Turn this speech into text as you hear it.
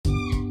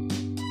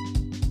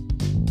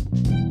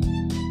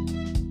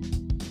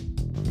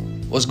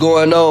What's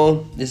going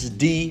on? This is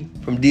D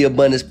from D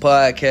Abundance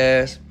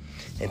Podcast,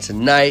 and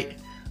tonight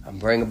I'm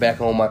bringing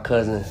back on my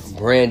cousin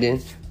Brandon.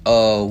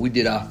 I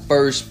did my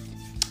first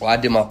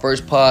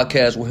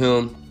podcast with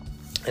him,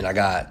 and I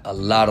got a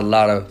lot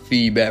of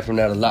feedback from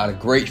that, a lot of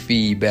great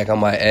feedback I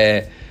might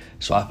add.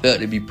 So I felt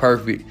it'd be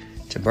perfect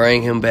to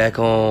bring him back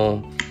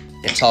on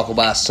and talk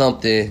about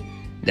something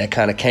that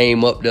kind of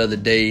came up the other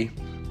day.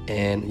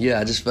 And yeah,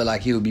 I just felt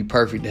like he would be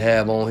perfect to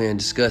have on here and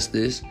discuss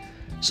this.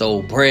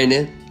 So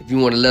Brandon, if you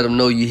want to let them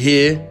know you're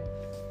here.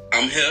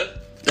 I'm here.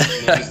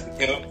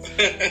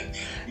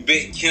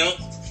 Big Kemp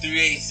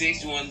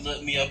 386. You want to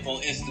look me up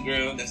on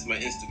Instagram? That's my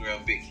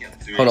Instagram, Big Kemp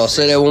 386. Hold on,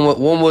 say that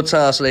one more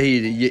time so they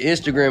hear it. Your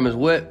Instagram is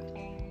what?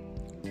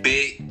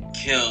 Big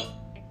Kemp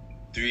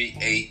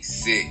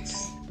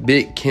 386.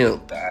 Big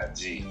Kemp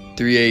IG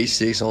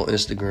 386 on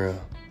Instagram.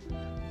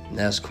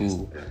 That's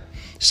cool.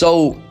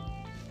 So,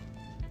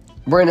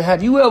 Brandon,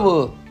 have you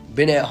ever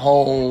been at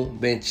home,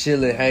 been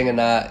chilling, hanging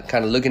out,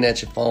 kind of looking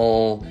at your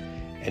phone,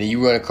 and then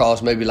you run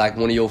across maybe like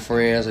one of your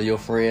friends or your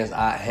friends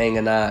out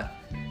hanging out,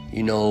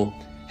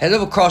 has it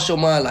ever crossed your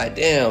mind like,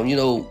 damn,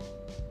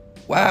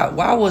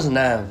 why wasn't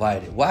I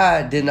invited?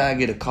 Why didn't I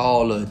get a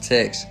call or a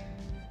text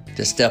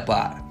to step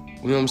out?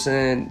 You know what I'm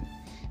saying?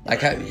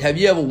 Like, have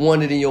you ever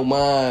wondered in your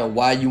mind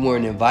why you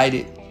weren't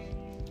invited?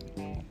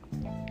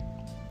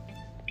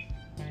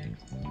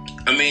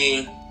 I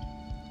mean,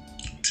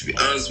 to be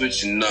honest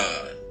with you, nah.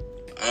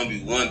 I don't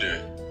be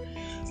wondering.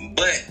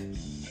 But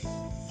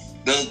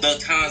those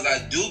times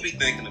I do be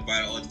thinking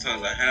about it, or the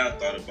times I have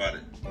thought about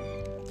it,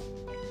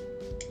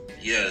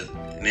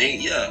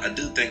 I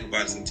do think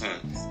about it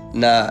sometimes.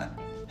 Nah,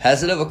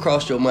 has it ever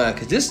crossed your mind?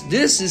 Because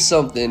this is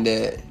something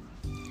that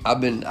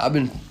I've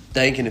been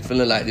thinking and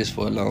feeling like this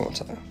for a long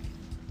time.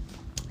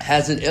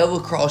 Has it ever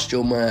crossed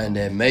your mind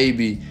that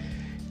maybe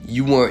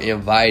you weren't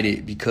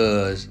invited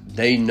because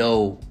they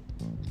know,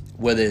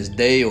 whether it's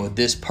they or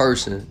this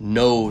person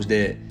knows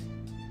that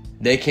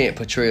they can't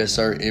portray a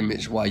certain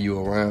image while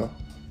you're around?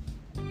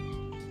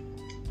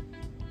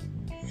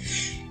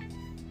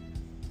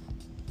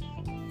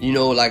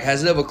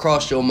 Has it ever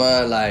crossed your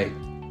mind like,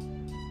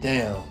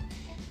 damn?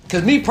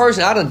 Because me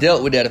personally, I done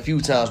dealt with that a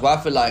few times where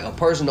I feel like a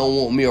person don't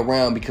want me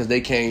around because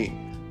they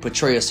can't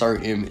portray a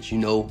certain image,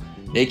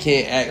 They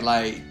can't act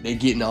like they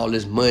getting all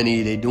this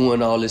money, they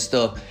doing all this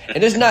stuff.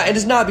 And it's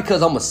not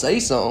because I'm going to say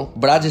something,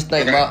 but I just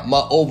think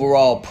my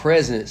overall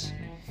presence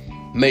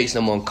makes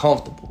them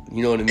uncomfortable.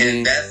 You know what I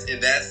mean?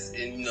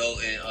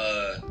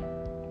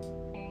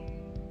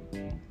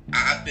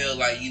 I feel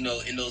like, in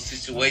those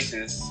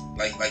situations,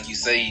 like you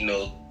say,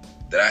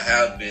 that I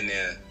have been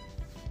in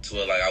to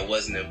where, like, I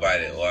wasn't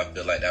invited, or I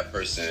feel like that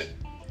person,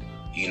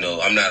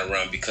 I'm not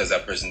around because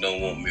that person don't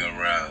want me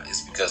around.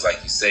 It's because,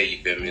 like you say,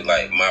 you feel me,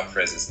 like, my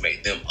presence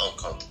made them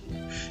uncomfortable.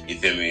 You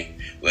feel me?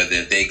 Whether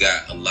if they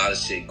got a lot of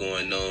shit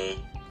going on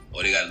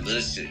or they got a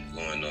little shit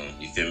going on,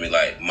 you feel me?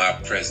 Like, my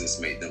presence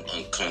made them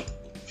uncomfortable.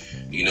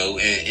 And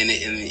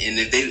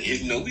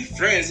if we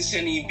friends, it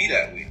shouldn't even be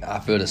that way. I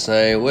feel the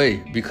same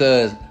way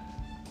because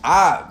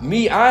I'm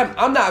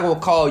not gonna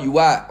call you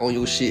out on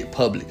your shit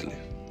publicly.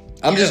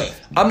 I'm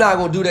not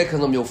gonna do that because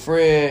I'm your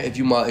friend. If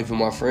you're my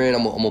friend,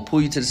 I'm gonna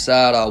pull you to the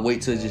side. I'll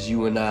wait till just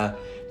you and I.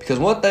 Because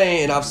one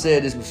thing, and I've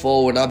said this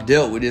before, and I've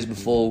dealt with this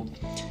before,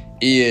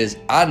 is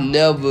I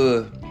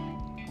never,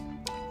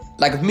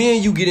 like, if me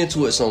and you get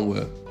into it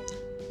somewhere,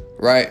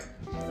 right?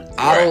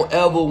 I don't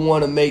ever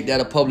want to make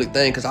that a public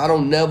thing because I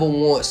don't never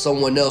want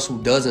someone else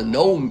who doesn't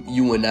know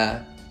you and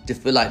I to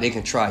feel like they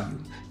can try you,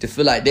 to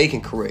feel like they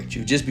can correct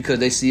you just because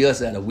they see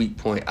us at a weak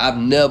point. I've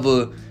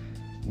never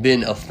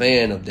been a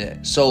fan of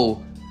that.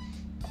 So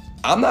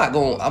I'm not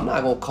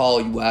gonna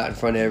call you out in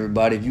front of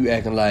everybody if you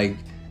acting like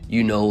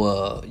you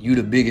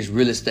the biggest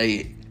real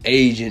estate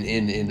agent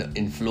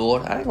in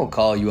Florida. I ain't gonna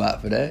call you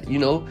out for that.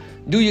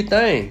 Do your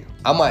thing.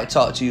 I might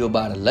talk to you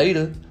about it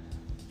later.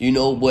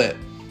 But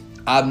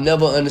I've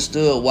never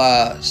understood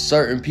why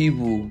certain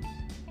people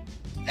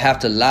have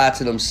to lie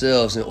to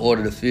themselves in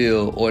order to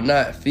feel, or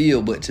not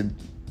feel, but to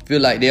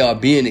feel like they are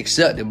being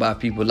accepted by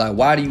people. Like,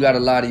 why do you gotta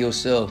lie to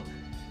yourself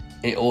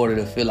in order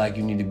to feel like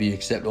you need to be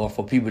accepted, or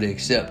for people to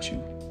accept you?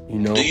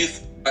 Do you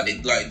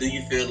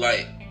feel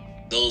like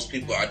those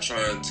people are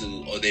trying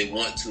to, or they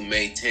want to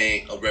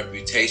maintain a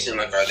reputation?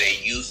 Like, are they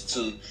used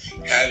to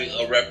having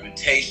a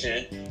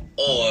reputation,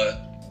 or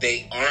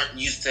they aren't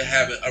used to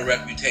having a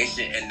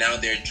reputation and now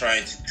they're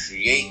trying to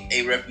create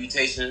a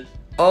reputation?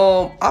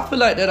 I feel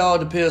like that all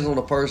depends on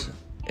the person.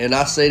 And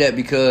I say that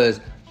because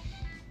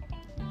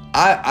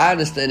I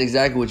understand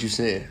exactly what you're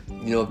saying.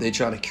 If they're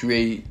trying to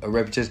create a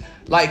reputation.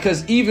 Like,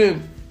 because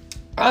even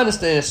I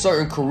understand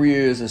certain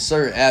careers and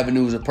certain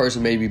avenues a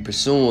person may be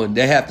pursuing,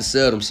 they have to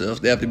sell themselves.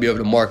 They have to be able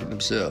to market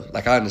themselves.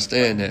 Like, I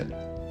understand that.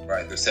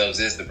 Right,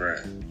 themselves is the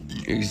brand.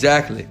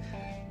 Exactly.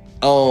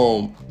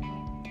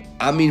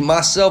 I mean,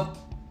 myself,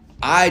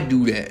 I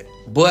do that.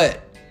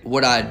 But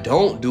what I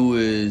don't do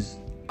is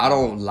I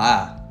don't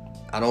lie.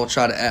 I don't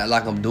try to act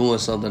like I'm doing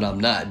something I'm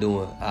not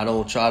doing. I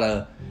don't try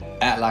to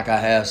act like I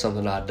have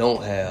something I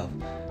don't have.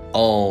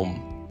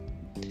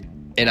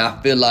 And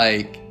I feel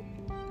like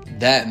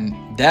that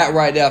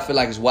right there, I feel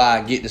like is why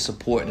I get the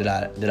support that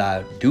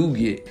I do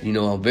get. You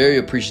know, I'm very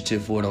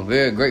appreciative for it. I'm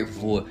very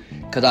grateful for it,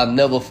 because I've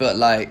never felt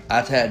like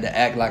I've had to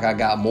act like I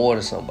got more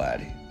than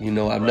somebody. You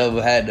know, I've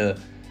never had to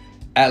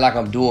act like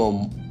I'm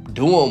doing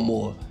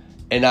more.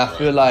 And I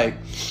feel like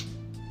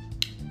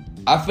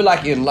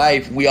in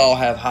life we all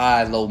have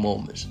high and low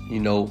moments. You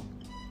know,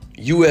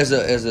 you as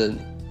an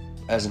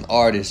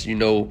artist, you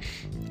know,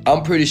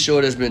 I'm pretty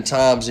sure there's been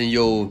times in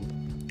your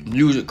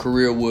music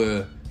career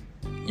where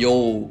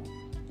your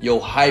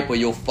hype or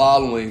your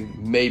following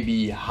may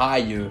be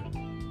higher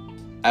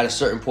at a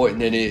certain point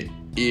than it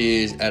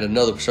is at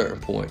another certain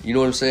point. You know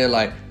what I'm saying?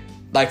 Like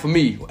for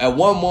me, at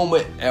one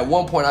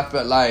point I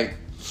felt like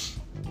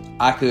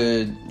I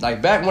could,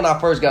 like back when I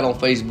first got on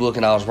Facebook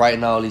and I was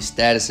writing all these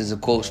statuses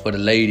and quotes for the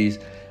ladies,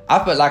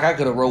 I felt like I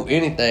could have wrote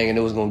anything and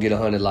it was gonna get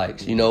 100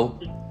 likes, you know?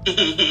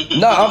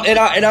 No,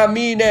 and I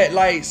mean that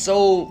like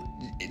so,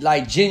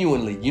 like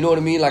genuinely, you know what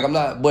I mean? Like I'm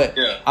not, but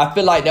yeah. I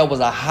feel like that was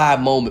a high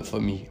moment for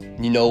me,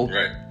 you know?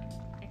 Right.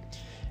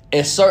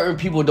 And certain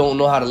people don't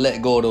know how to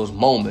let go of those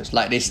moments.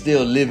 Like they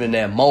still live in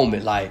that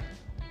moment. Like,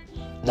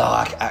 no,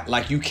 I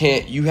like you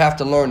can't. You have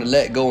to learn to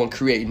let go and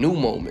create new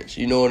moments.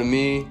 You know what I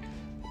mean?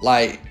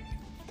 Like,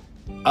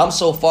 I'm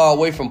so far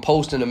away from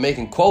posting and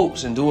making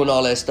quotes and doing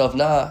all that stuff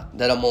now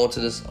that I'm on to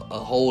this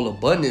whole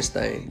abundance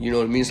thing. You know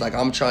what I mean? It's like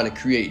I'm trying to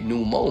create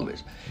new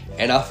moments,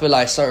 and I feel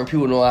like certain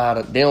people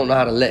they don't know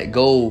how to let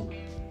go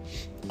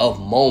of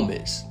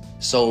moments,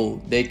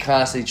 so they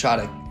constantly try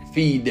to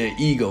feed their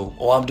ego.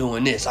 Oh, I'm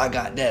doing this, I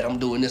got that, I'm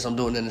doing this, I'm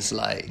doing that. It's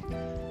like,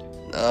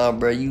 nah,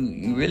 bro,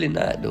 you really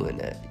not doing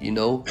that, you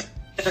know?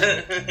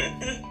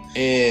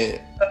 And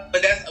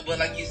but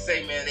like you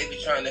say, man, they be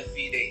trying to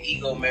feed their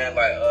ego, man.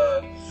 Like,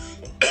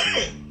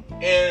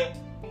 and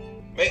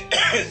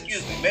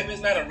excuse me, maybe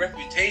it's not a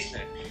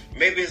reputation.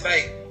 Maybe it's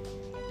like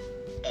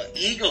an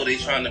ego they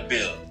trying to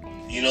build.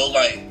 You know,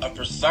 like a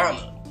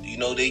persona. You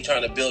know, they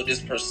trying to build this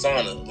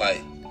persona,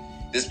 like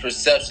this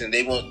perception.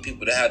 They want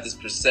people to have this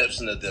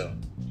perception of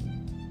them.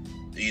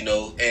 You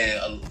know,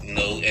 and and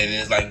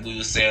it's like we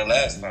were saying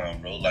last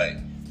time, bro. Like,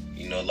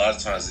 you know, a lot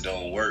of times it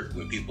don't work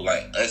with people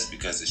like us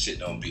because the shit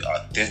don't be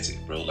authentic,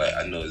 bro. Like,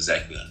 I know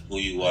exactly who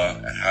you are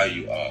and how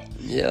you are.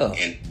 Yeah.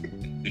 And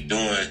you're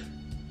doing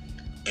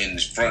in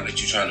the front that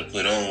you're trying to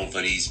put on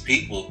for these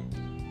people,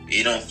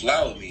 it don't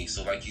fly with me.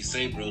 So like you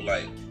say, bro,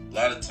 like a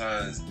lot of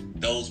times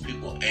those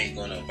people ain't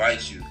gonna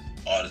invite you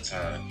all the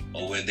time.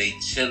 Or when they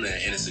chilling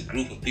and it's a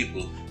group of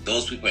people,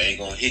 those people ain't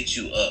gonna hit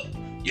you up.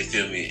 You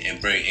feel me?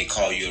 And bring and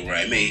call you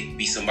around. It may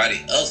be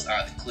somebody else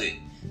out the clique.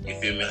 You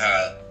feel me?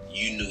 How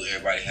you knew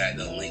everybody had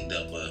them linked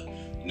up,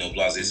 you know,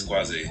 blase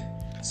squaze.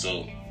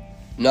 So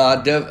no, I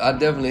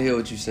definitely hear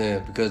what you're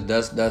saying, because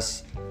that's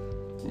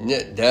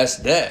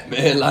that,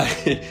 man.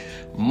 Like,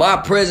 my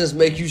presence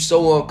make you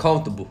so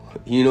uncomfortable.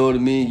 You know what I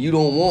mean? You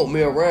don't want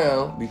me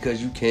around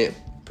because you can't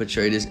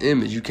portray this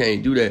image. You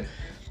can't do that.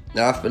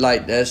 Now I feel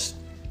like that's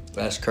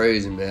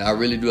crazy, man. I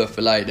really do. I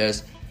feel like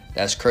that's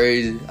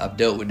crazy. I've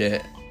dealt with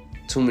that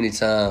too many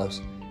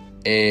times,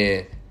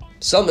 and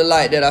something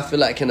like that I feel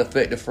like can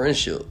affect the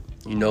friendship.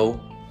 You know,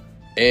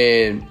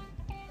 and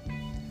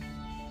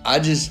I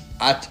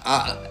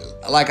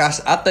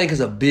think it's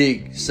a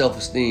big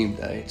self-esteem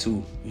thing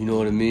too. You know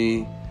what I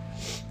mean?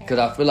 Because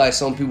I feel like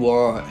some people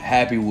aren't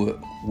happy with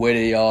where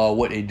they are,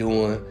 what they're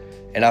doing,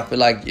 and I feel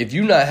like if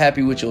you're not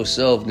happy with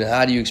yourself, then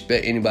how do you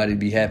expect anybody to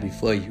be happy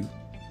for you?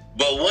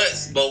 But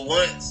once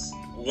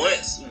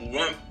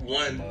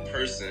one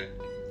person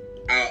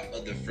out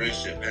of the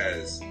friendship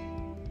has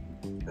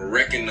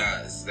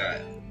recognized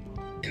that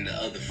in the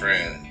other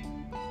friend,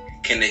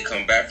 can they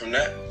come back from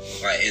that?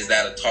 Like, is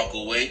that a talk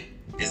away?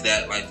 Is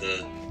that like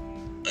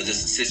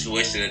just a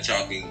situation that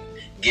y'all can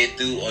get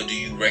through, or do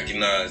you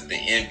recognize the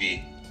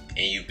envy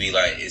and you be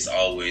like, it's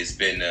always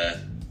been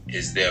there,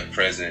 it's there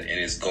present, and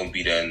it's gonna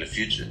be there in the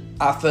future?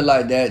 I feel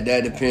like that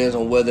depends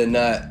on whether or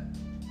not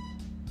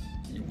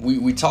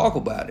we talk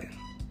about it.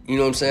 You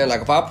know what I'm saying?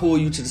 Like, if I pull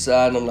you to the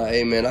side and I'm like,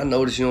 hey man, I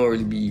notice you don't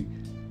really be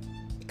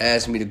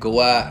asking me to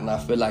go out, and I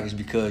feel like it's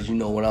because, you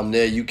know, when I'm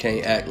there, you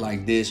can't act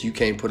like this, you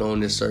can't put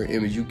on this certain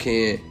image, you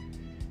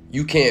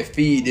can't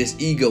feed this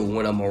ego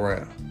when I'm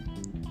around,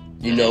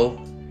 you know.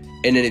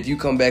 And then if you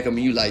come back at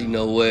me, you like, you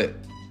know what,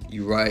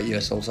 you right, yeah,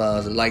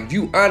 sometimes, like, if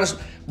you honest.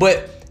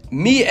 But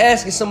me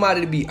asking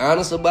somebody to be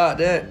honest about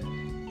that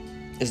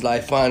is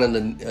like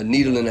finding a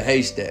needle in a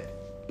haystack.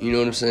 You know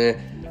what I'm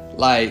saying?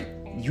 Like,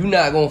 you're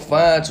not gonna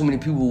find too many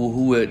people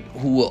who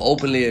will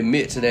openly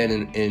admit to that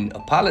and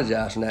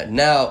apologize for that.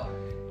 Now,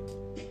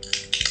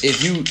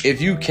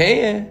 if you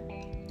can,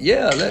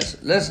 yeah, let's,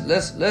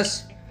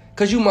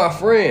 cause you my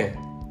friend.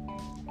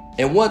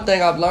 And one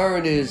thing I've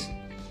learned is,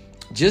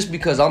 just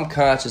because I'm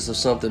conscious of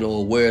something or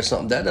aware of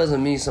something, that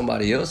doesn't mean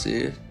somebody else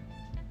is.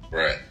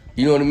 Right.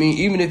 You know what I mean?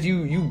 Even if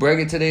you bring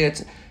it to their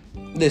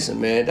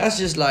listen, man, that's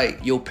just like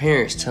your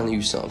parents telling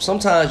you something.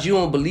 Sometimes you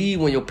don't believe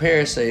when your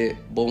parents say it,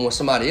 but when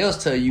somebody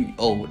else tell you,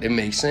 oh, it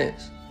makes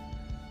sense.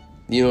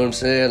 You know what I'm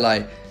saying?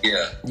 Like,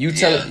 Yeah. you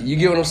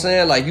get what I'm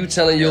saying? Like, you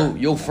telling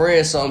your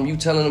friend something, you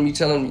telling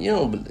them, you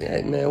know, but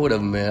hey, man,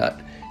 whatever,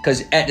 man.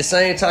 Because at the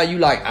same time, you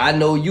like, I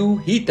know you.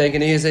 He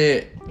thinking in his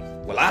head,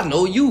 well, I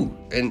know you.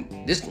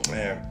 And this,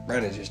 man,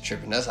 Brandon just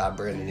tripping. That's how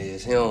Brandon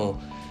is. He don't,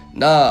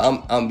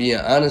 I'm being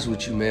honest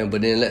with you, man.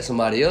 But then let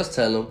somebody else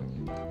tell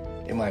him,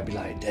 they might be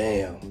like,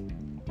 damn.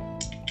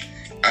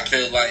 I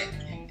feel like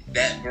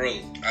that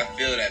growth. I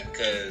feel that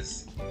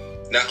because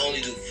not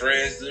only do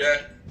friends do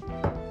that,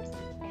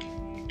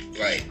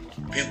 like,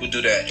 people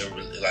do that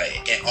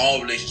in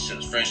all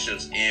relationships,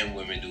 friendships, and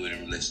women do it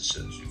in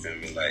relationships. You feel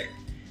me? Like,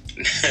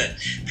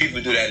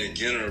 people do that in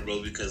general,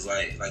 bro. Because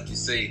like you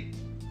say,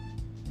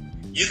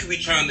 you could be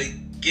trying to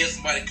give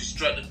somebody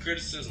constructive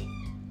criticism.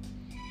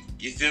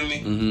 You feel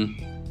me?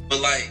 Mm-hmm.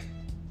 But like,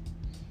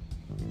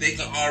 they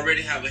can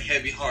already have a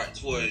heavy heart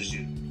towards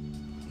you.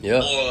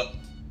 Yeah. Or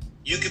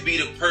you could be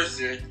the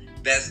person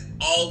that's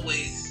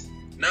always,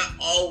 not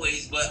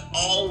always, but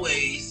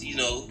always, you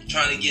know,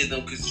 trying to give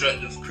them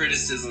constructive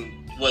criticism,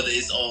 whether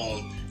it's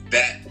on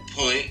that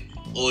point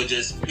or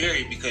just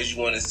period, because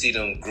you want to see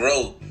them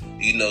grow,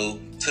 you know,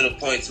 to the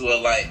point to where,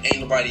 like,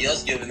 ain't nobody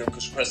else giving them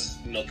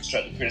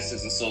constructive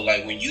criticism. So,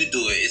 like, when you do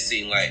it, it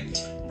seems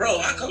like, bro,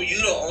 how come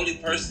you the only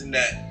person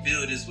that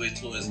feel this way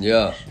towards me?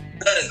 Yeah.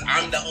 Because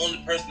I'm the only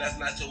person that's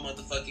not your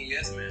motherfucking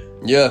yes man.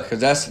 Yeah, because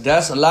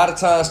that's a lot of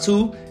times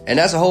too, and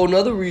that's a whole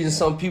nother reason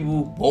some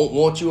people won't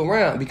want you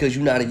around, because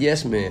you're not a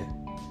yes man.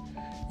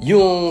 You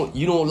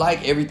don't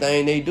like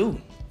everything they do.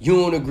 You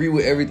don't agree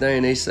with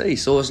everything they say.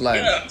 So it's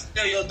like, yeah, I'm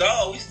still your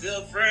dog. We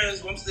still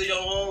friends. I'm still your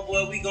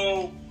homeboy. We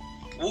gon'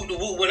 whoop the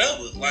whoop,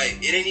 whatever. Like,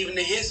 it ain't even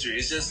the history.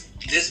 It's just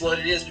this what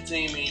it is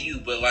between me and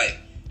you. But like,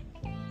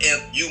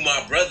 if you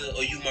my brother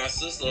or you my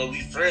sister or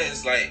we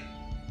friends, like,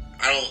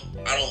 I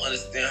don't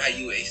understand how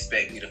you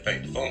expect me to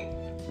fake the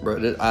phone.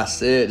 Bro, I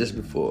said this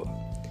before.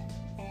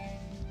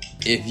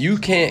 If you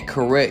can't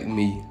correct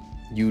me,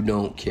 you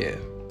don't care.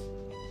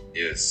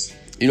 Yes.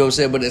 You know what I'm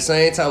saying? But at the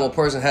same time, a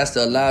person has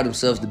to allow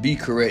themselves to be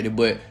corrected.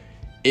 But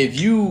if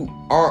you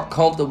aren't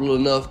comfortable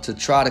enough to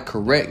try to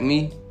correct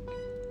me,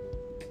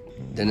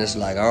 then it's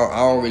like, I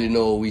don't really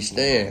know where we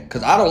stand.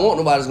 Because I don't want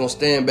nobody that's going to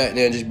stand back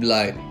there and just be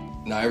like,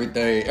 nah,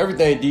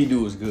 everything D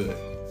do is good.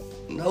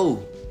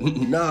 No.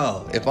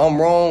 No. If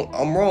I'm wrong,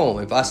 I'm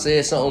wrong. If I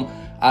said something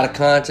out of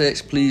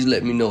context, please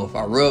let me know. If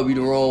I rub you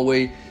the wrong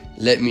way,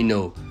 let me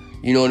know.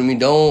 You know what I mean?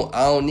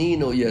 I don't need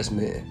no yes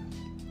man.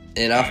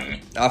 And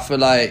I feel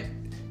like,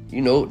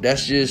 you know,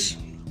 that's just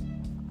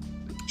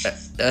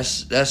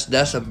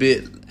that's a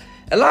bit,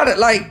 a lot of,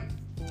 like,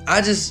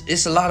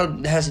 it's a lot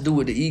of that has to do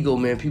with the ego,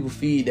 man. People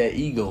feed that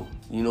ego.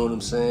 You know what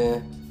I'm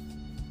saying?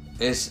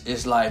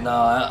 It's like,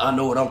 nah, I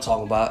know what I'm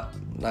talking about.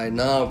 Like,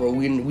 nah, bro,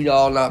 we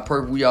all not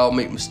perfect. We all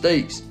make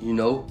mistakes, you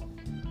know.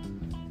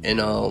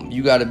 And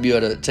you got to be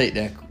able to take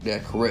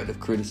that corrective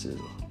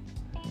criticism.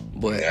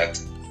 But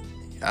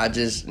I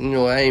just, you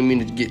know, I ain't mean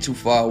to get too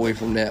far away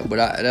from that. But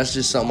that's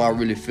just something I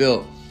really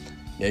felt,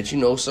 that, you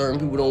know, certain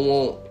people don't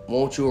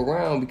want you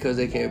around because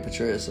they can't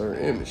portray a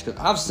certain image. Because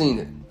I've seen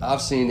it,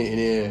 and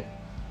then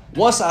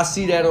once I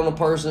see that on a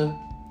person,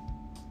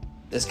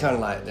 it's kind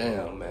of like,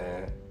 damn,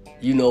 man,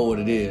 you know what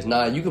it is.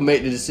 Now, you can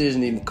make the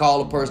decision to even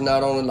call a person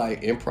out on it,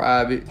 like, in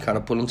private, kind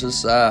of put them to the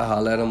side,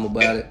 holler at them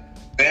about it.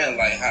 Man,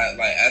 like, how,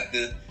 like,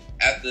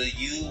 after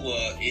you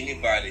or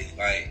anybody,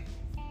 like,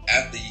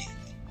 after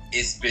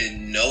it's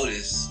been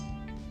noticed,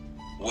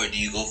 where do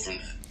you go from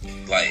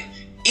that? Like,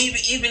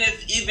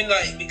 even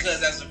like,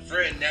 because as a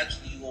friend,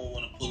 naturally you won't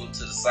want to pull them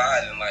to the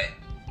side and, like,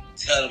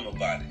 tell them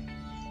about it,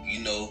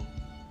 you know.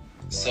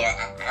 So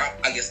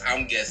I guess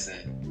I'm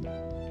guessing,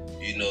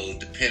 you know,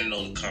 depending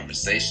on the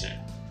conversation,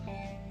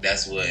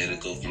 that's where it'll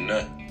go from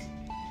there.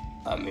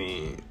 I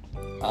mean,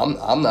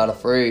 I'm not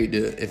afraid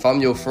to, if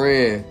I'm your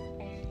friend,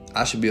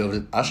 I should be able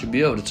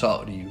to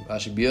talk to you. I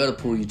should be able to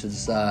pull you to the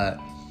side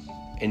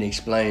and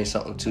explain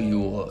something to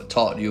you, or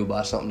talk to you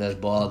about something that's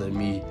bothering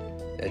me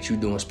that you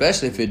doing,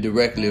 especially if it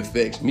directly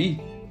affects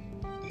me.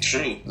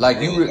 True.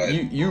 Like,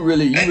 you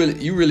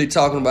really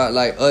talking about,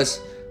 like, us,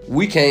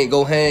 we can't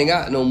go hang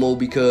out no more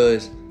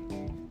because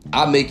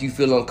I make you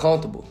feel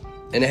uncomfortable.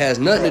 And it has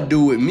nothing to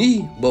do with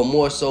me, but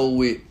more so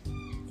with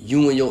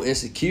you and your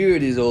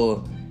insecurities,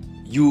 or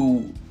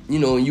you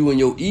know, you and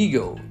your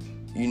ego,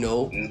 you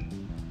know.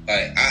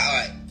 Like,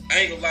 I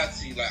ain't gonna lie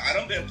to you, like, I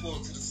done been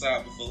pulled to the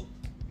side before.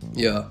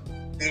 Yeah.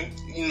 And,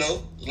 you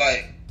know,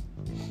 like,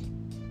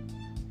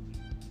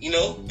 you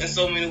know, in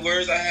so many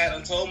words I had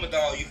untold my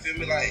dog, you feel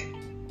me? Like,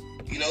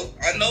 you know,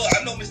 I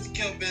know Mr.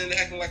 Kemp been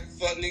acting like a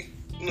fuck nigga.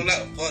 You know,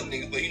 not a fuck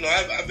nigga, but, you know,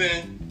 I've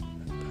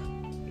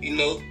been, you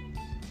know.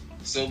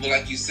 So, but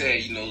like you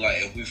said, you know, like,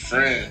 if we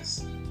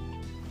friends,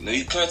 you know,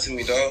 you come to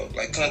me, dog.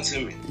 Like, come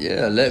to me.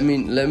 Yeah, let me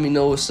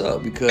know what's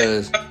up,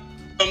 because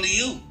come to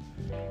you.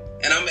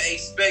 And I'm going to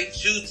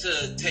expect you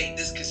to take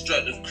this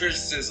constructive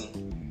criticism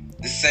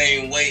the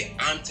same way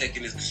I'm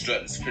taking this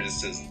constructive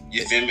criticism.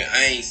 You feel me?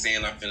 I ain't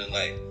saying I'm feeling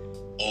like,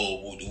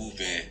 oh, whoop-de-whoop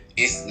and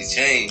instantly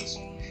change.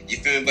 You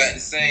feel me? But at the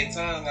same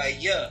time,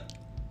 like, yeah,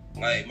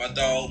 like my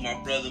dog,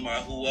 my brother, my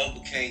whoever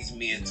came to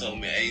me and told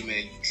me, "Hey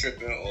man, you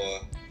tripping?"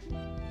 or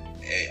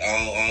 "Hey,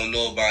 I don't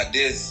know about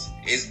this."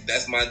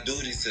 That's my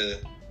duty to,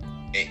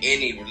 in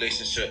any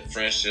relationship,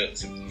 friendship,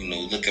 to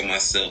look at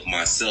myself,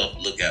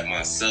 look at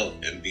myself,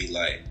 and be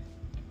like,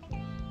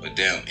 "Well,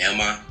 damn,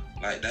 am I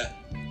like that?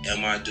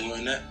 Am I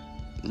doing that?"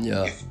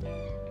 Yeah.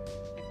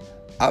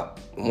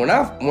 When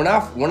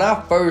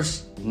I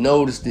first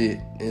noticed it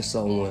in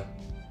someone,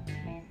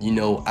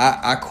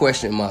 I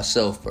questioned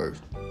myself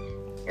first.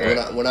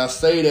 Right. When I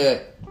say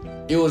that,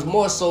 it was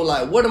more so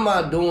like, what am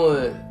I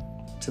doing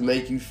to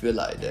make you feel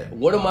like that?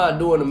 What am I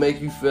doing to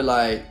make you feel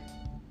like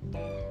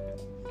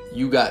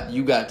you got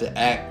to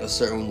act a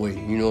certain way?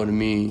 You know what I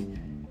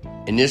mean?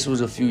 And this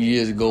was a few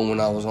years ago when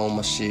I was on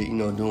my shit,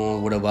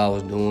 doing whatever I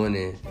was doing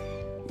and,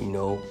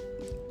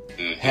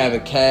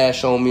 having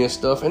cash on me and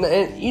stuff. And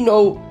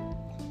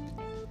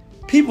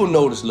people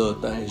notice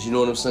little things, you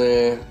know what I'm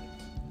saying?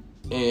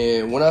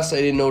 And when I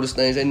say they notice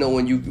things, they know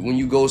when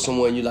you go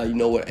somewhere and you're like, you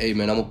know what, hey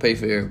man, I'm gonna pay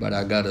for everybody.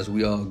 I got us.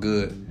 We all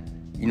good.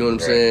 You know what I'm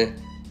saying?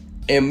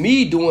 And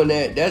me doing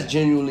that, that's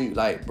genuinely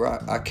like, bro,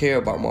 I care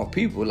about my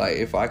people. Like,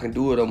 if I can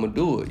do it, I'm gonna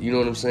do it. You know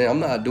what I'm saying? I'm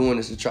not doing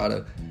this to try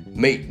to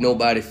make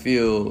nobody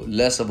feel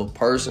less of a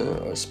person,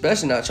 or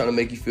especially not trying to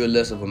make you feel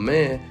less of a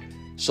man.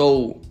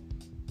 So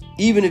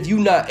even if you're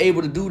not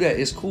able to do that,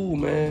 it's cool,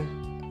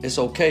 man. It's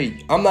okay.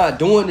 I'm not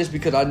doing this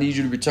because I need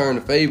you to return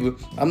the favor.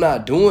 I'm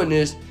not doing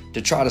this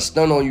to try to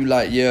stun on you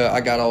like, yeah,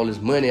 I got all this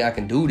money, I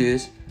can do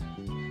this.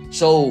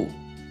 So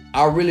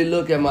I really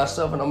look at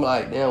myself and I'm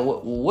like, damn,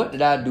 what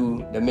did I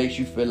do that makes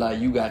you feel like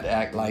you got to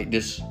act like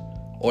this,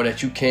 or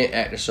that you can't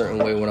act a certain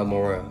way when I'm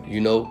around,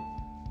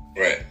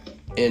 Right.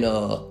 And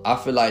I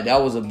feel like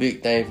that was a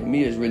big thing for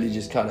me, is really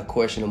just kind of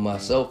questioning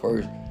myself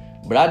first.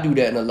 But I do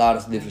that in a lot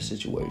of different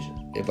situations.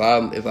 If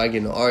I get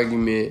in an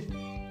argument,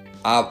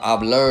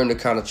 I've learned to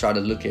kind of try to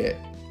look at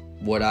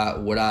what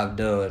I've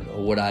done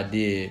or what I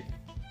did,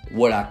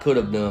 what I could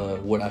have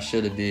done, what I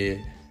should have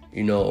did,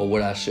 or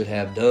what I should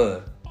have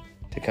done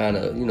to kind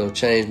of,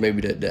 change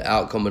maybe the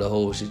outcome of the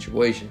whole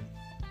situation.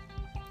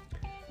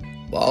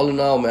 But all in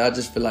all, man, I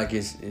just feel like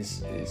it's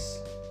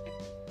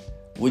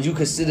would you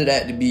consider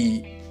that to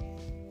be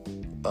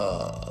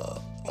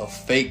a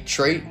fake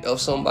trait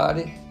of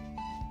somebody?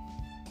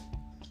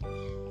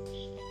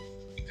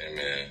 Hey,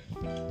 man.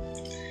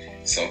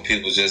 Some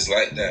people just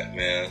like that,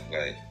 man.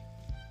 Like,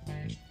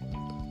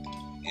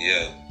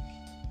 yeah.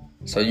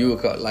 So you would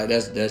call, like,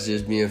 that's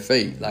just being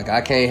fake. Like,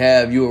 I can't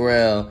have you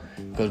around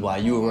because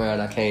while you around,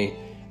 I can't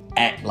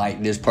act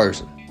like this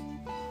person.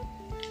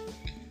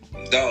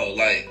 Dog,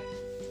 like,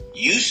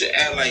 you should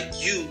act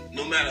like you,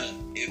 no matter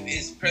if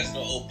it's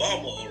President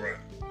Obama around.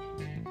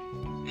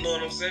 You know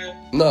what I'm saying?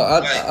 No,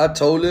 I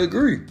totally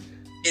agree.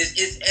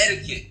 It's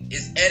etiquette.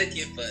 It's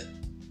etiquette for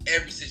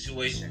every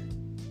situation.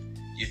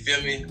 You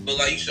feel me? But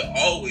like, you should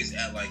always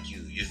act like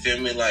you. You feel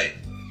me? Like,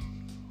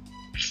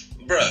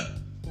 bruh.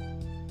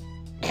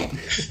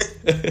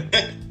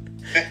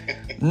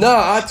 No,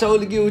 I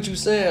totally get what you're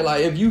saying.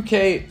 Like, if you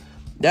can't,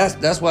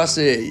 that's why I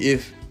said,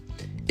 if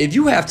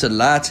you have to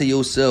lie to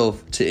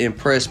yourself to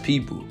impress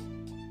people,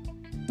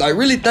 like,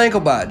 really think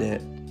about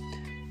that.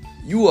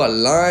 You are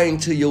lying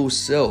to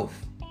yourself.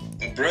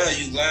 Bruh,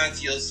 you lying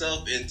to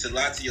yourself, and to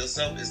lie to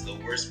yourself is the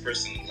worst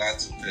person to lie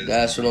to.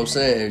 That's what I'm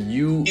saying.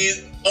 You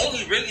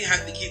only really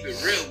have to keep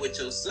it real with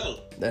yourself.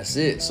 That's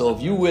it. So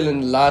if you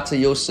willing to lie to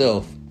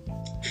yourself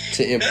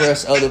to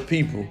impress other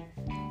people,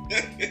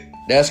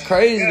 that's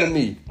crazy to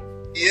me.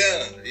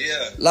 Yeah.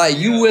 Like,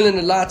 you willing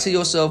to lie to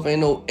yourself,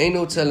 ain't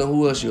no telling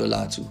who else you'll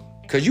lie to.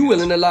 Cause you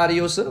willing to lie to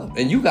yourself,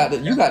 and you got to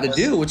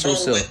deal with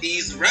yourself. With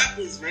these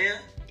rappers, man.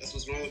 That's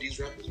what's wrong with these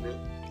rappers, bro.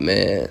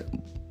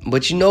 Man,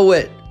 but you know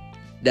what?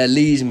 That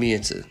leads me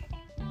into,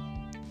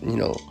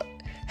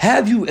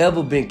 have you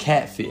ever been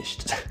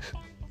catfished?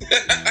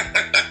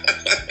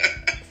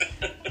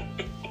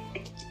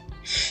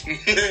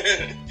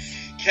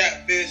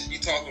 Catfish? You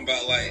talking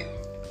about like?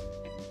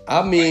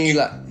 I mean,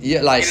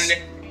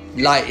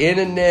 like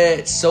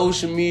internet,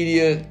 social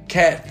media,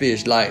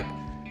 catfish. Like,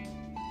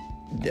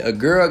 a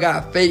girl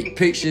got fake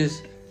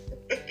pictures.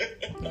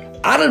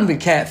 I done been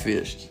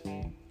catfished.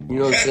 You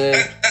know what I'm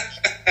saying?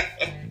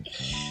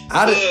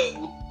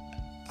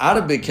 I'd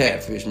have been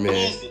catfished,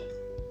 man.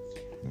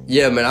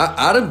 Yeah, man,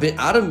 I done been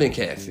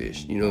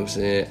catfished. You know what I'm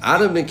saying? I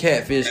done been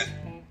catfished.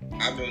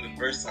 I remember the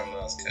first time I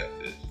was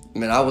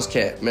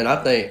catfished. Man, I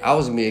think I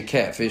was being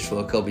catfished for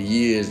a couple of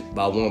years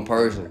by one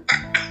person.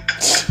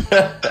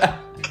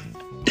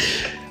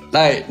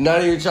 Like,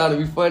 not even trying to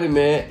be funny,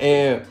 man.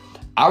 And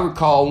I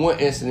recall one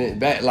incident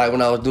back, like,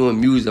 when I was doing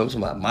music. I'm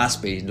talking about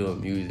MySpace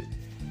doing music.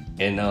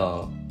 And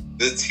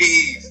the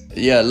T's.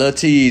 Yeah, Lil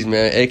T's,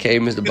 man, aka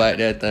Mr. Bite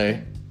That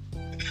Thing.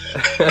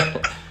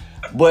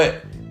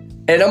 But,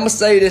 and I'm gonna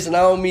say this, and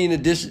I don't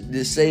mean to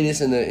say this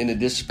in a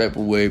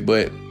disrespectful way,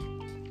 but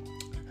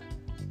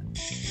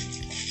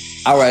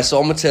all right, so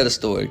I'm gonna tell the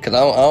story because I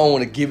don't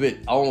want to give it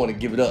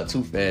up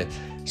too fast.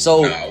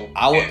 So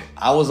I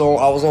was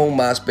on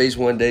MySpace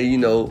one day,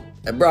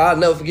 and bro, I'll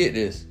never forget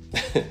this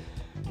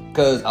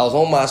because I was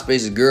on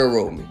MySpace. A girl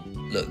wrote me,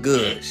 look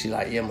good. She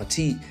like, yeah, my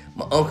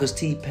uncle's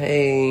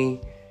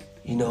T-Pain,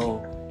 you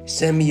know,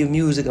 send me your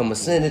music, I'ma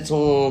send it to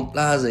him,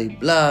 blah, blah,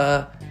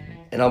 blah.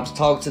 And I'm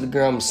talking to the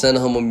girl, I'm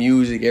sending her my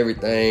music,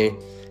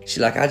 everything. She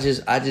like, I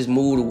just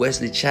moved to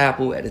Wesley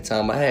Chapel. At the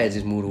time, I had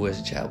just moved to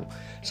Wesley Chapel.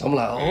 So I'm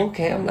like, oh,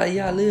 okay. I'm like,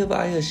 yeah, I live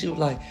out here. She was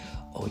like,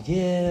 oh,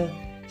 yeah.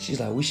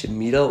 She's like, we should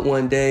meet up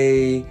one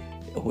day.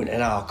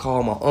 And I'll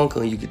call my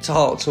uncle and you could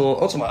talk to him. I'm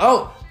talking about,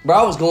 oh, bro,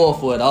 I was going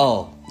for it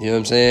all. You know what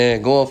I'm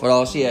saying? Going for it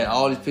all. She had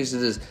all these pictures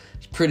of this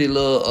pretty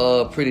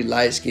little, pretty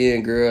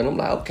light-skinned girl. And I'm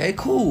like, okay,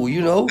 cool,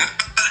 you know.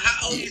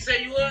 How old you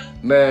say you were?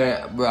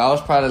 Man, bro, I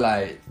was probably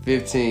like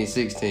 15,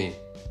 16.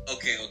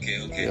 Okay.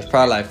 It's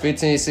probably like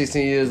 15,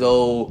 16 years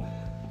old.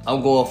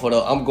 I'm going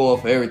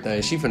for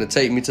everything. She finna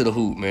take me to the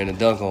hoop, man, and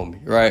dunk on me,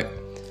 right?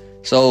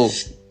 So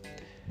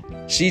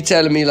she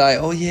telling me like,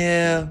 oh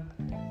yeah,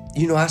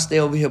 you know, I stay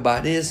over here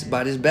by this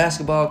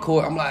basketball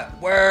court. I'm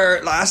like,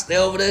 word, like I stay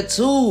over there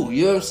too.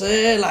 You know what I'm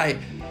saying? Like,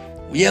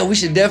 yeah, we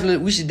should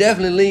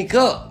definitely link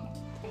up.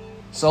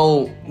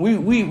 So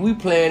we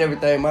playing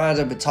everything. Mine's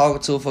I've been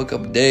talking to her for a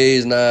couple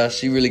days now.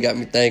 She really got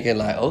me thinking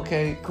like,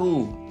 okay,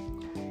 cool.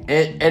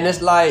 And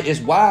it's like,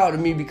 it's wild to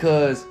me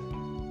because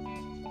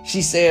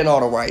she's saying all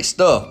the right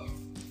stuff.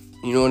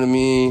 You know what I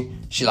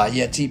mean? She like,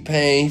 yeah,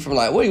 T-Pain. He from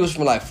like, what, he was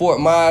from like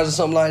Fort Myers or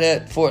something like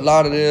that? Fort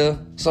Lauderdale,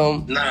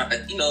 something? Nah,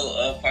 you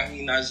know,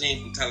 Fahim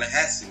Najee from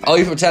Tallahassee. Man. Oh,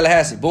 he from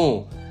Tallahassee,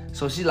 boom.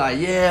 So she like,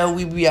 yeah,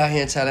 we be out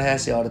here in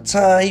Tallahassee all the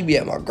time. He be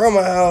at my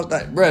grandma's house.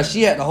 Like, bruh,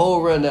 she had the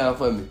whole rundown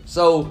for me.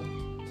 So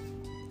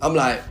I'm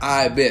like,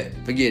 I bet,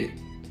 forget it.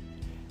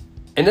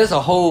 And there's a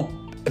whole...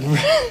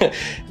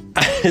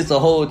 it's a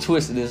whole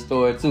twist in this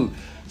story too.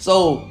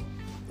 So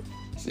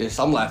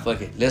I'm like, fuck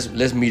it,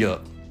 let's meet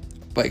up.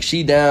 Like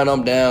she down,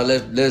 I'm down,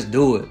 let's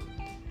do it.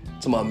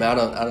 So my man,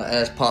 I done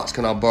asked Pops,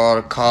 can I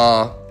borrow the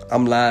car?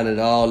 I'm lining it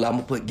all, I'm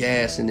gonna put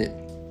gas in it.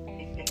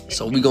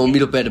 So we gonna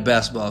meet up at the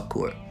basketball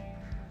court.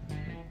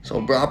 So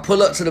bro, I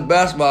pull up to the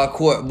basketball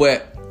court,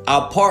 but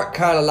I park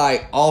kind of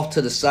like off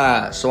to the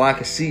side so I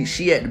can see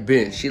she at the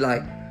bench. She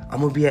like,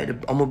 I'm gonna be at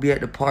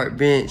the park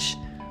bench.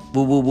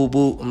 Boo boo boo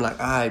boo. I'm like,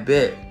 I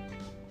bet.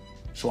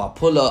 So I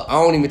pull up.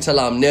 I don't even tell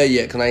her I'm there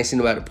yet because I ain't seen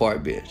nobody at the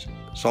park bench.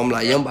 So I'm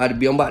like, yeah, I'm about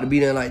to be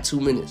there in like 2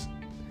 minutes.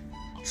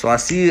 So I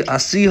see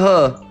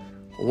her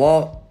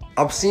walk.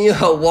 I'm seeing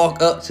her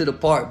walk up to the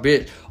park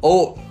bench.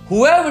 Oh,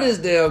 whoever this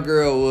damn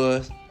girl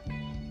was.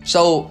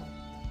 So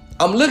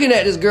I'm looking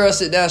at this girl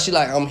sit down. She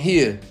like, I'm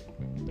here.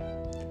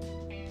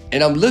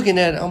 And I'm looking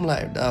at it. I'm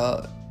like,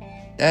 dog,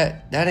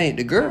 that ain't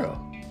the girl.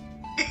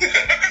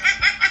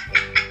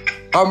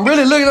 I'm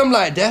really looking. I'm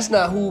like, that's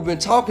not who been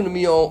talking to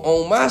me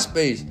on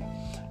MySpace.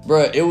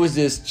 Bruh, it was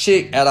this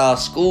chick at our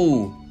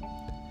school.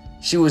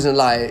 She was in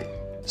like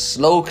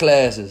slow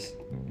classes.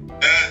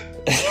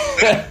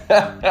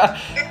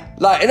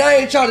 Like, and I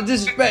ain't trying to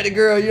disrespect the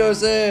girl, you know what I'm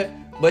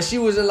saying? But she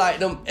was in like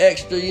them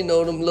extra, you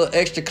know, them little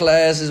extra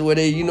classes where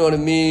they, you know what I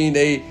mean?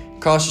 They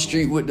cross the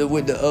street with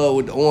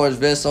the orange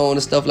vest on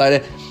and stuff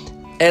like that.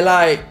 And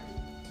like,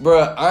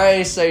 bruh, I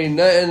ain't say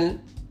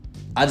nothing.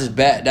 I just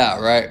backed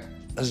out, right?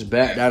 I just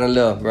backed out and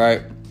left,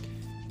 right?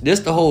 This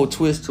the whole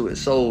twist to it.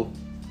 So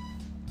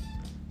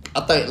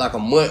I think like a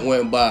month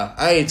went by.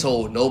 I ain't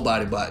told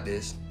nobody about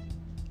this.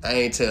 I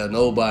ain't tell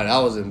nobody. I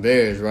was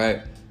embarrassed,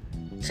 right?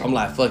 So I'm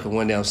like, fuck it.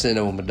 One day I'm sitting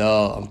there with my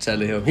dog. I'm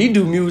telling him. He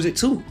do music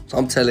too. So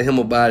I'm telling him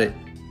about it.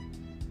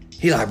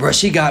 He like, bro,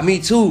 she got me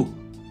too.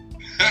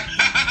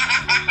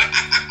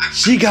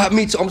 She got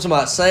me too. I'm talking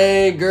about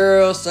same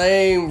girl,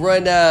 same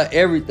rundown,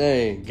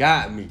 everything.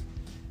 Got me.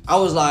 I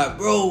was like,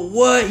 bro,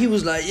 what? He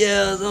was like,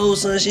 yeah, oh,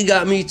 son, she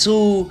got me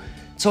too.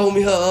 Told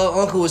me her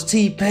uncle was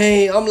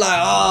T-Pain. I'm like,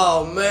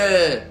 oh,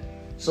 man.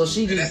 So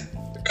she just...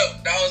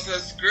 That was her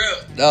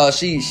script. No,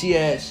 she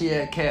had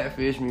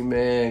catfished me,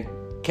 man.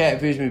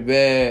 Catfished me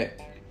bad.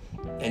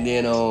 And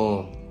then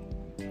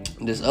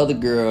this other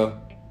girl,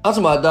 I'm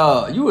talking about,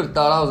 dog, you would have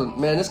thought I was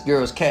man, this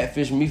girl was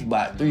catfishing me for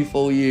about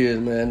 3-4 years,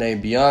 man,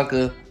 named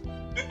Bianca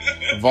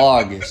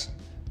Vargas.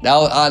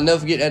 I'll never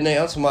forget that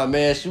name. I'm talking about,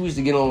 man, she used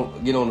to get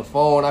on the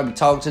phone. I'd be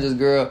talking to this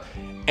girl.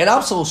 And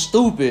I'm so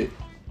stupid,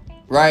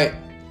 right?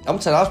 I'm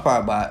telling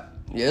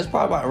you, it's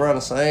probably about around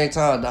the same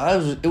time.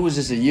 It was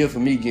just a year for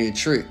me getting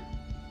tricked.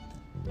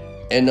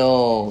 And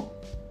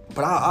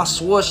but I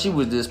swore she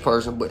was this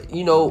person. But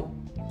you know,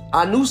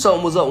 I knew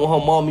something was up when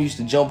her mom used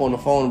to jump on the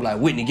phone and be like,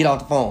 Whitney, get off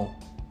the phone.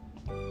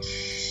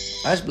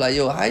 I just be like,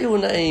 yo, how your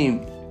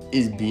name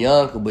is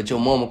Bianca, but your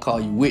mama call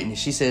you Whitney?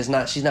 She says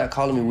she's not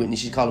calling me Whitney,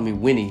 she's calling me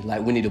Winnie,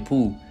 like Winnie the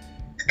Pooh.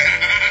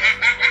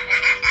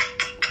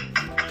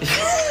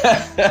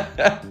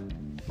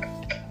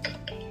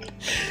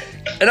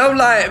 And I'm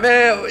like,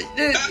 man,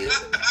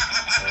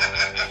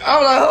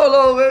 I'm like, hold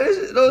on, man,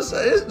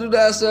 this do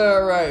not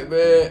sound right,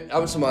 man.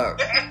 I'm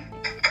smart.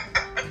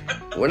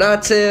 When I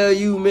tell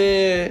you,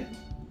 man.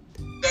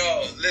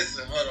 No,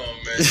 listen, hold on,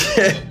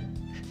 man.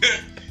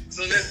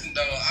 So listen,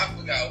 dog, I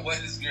forgot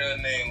what this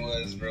girl's name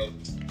was, bro.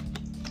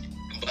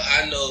 But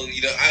I know,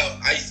 you know,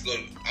 I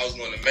was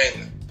going to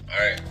Mainland, all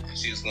right? And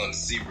she was going to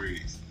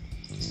Seabreeze.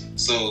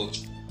 So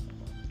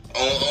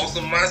on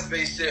some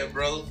MySpace shit,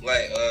 bro.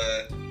 Like,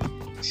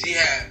 she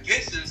had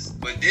pictures,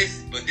 but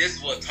this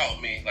what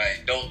taught me,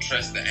 like, don't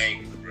trust the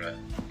angles, bro.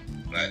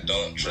 Like,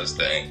 don't trust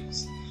the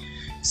angles.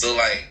 So,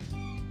 like,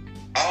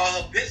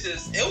 all her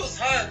pictures, it was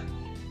her.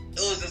 It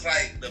was just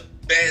like the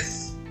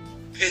best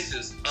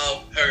pictures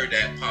of her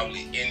that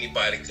probably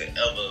anybody could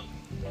ever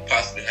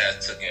possibly have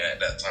taken at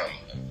that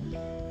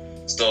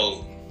time.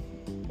 So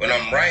when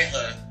I'm writing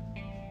her,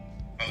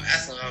 I'm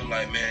asking her, I'm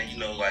like, man, you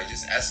know, like,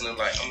 just asking her,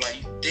 like, I'm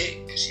like, you thick?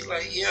 And she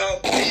like, yeah,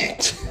 I'm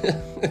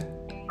thick.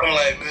 I'm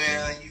like,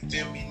 man, you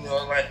feel me? You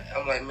know, like,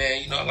 I'm like,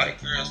 man, you know, I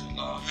like girls with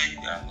long hair.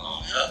 You got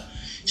long hair.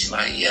 She's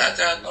like, yeah, I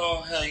got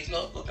long hair. You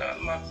know, go down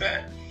to my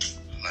back.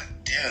 I'm like,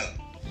 damn.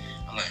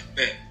 I'm like,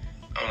 bet.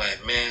 I'm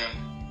like, man.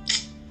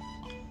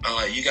 I'm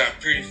like, you got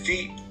pretty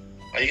feet.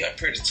 Like, you got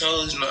pretty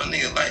toes. You know, a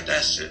nigga like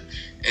that shit.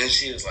 And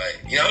she was like,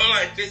 you know, I'm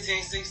like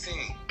 15,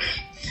 16.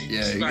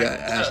 Yeah, she you like, got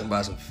to ask him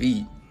about some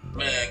feet.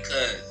 Man,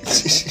 cuz.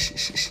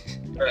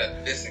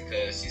 Listen,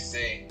 cuz, she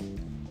said,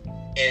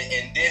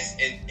 and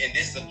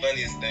this the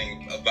funniest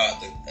thing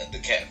about the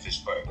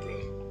catfish part,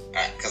 bro.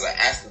 Because I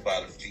asked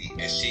about her feet,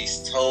 and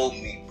she's told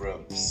me,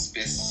 bro,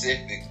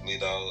 specifically,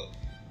 dog,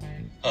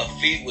 her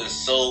feet was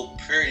so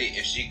pretty.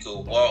 If she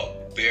could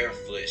walk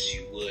barefoot,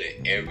 she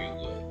would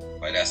everywhere.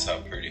 Like, that's how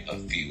pretty her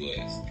feet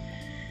was.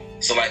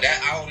 So, like,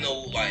 that, I don't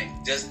know, like,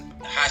 just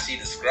how she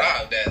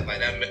described that. Like,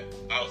 that,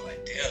 I was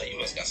like, damn, you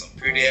must got some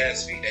pretty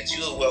ass feet that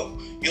you'll walk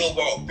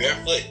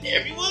barefoot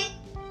everywhere.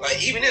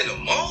 Like, even in the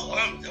mall.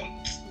 I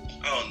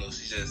don't know.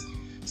 She just,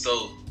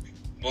 so,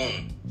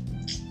 boom.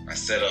 I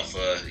set up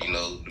for, you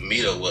know, the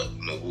meet up,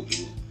 you know, whoop.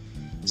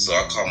 So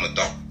I called my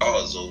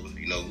dogs over.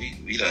 You know,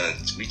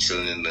 we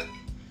chilling in the,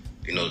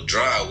 you know,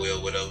 driveway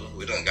or whatever.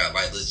 We done got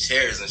like little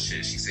chairs and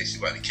shit. She said she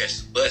about to catch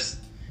the bus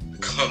to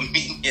come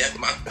meet me at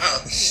my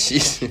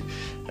house.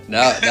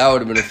 that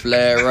would have been a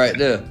flag right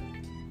there.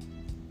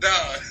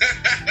 Dog.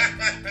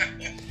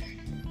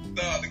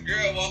 Dog, the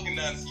girl walking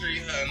down the street,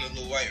 her and a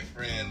little white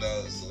friend,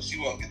 dog. So she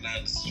walking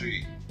down the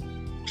street.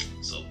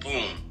 So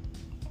boom.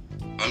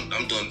 I'm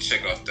doing the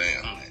checkoff thing.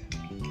 I'm like,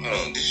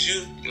 hold on, this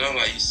you? You know, I'm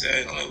like, you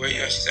said, I'm like, where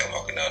you at? She said, I'm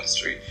walking down the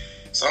street.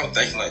 So I'm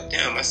thinking, like,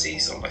 damn, I see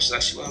somebody. She's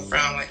like, she wasn't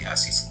frown. Like, yeah, I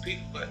see some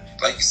people. But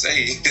like you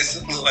say,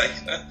 this look like,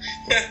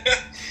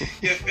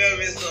 you feel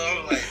me? So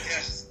I'm like,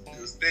 yeah,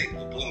 she was thick.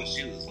 But boom,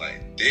 she was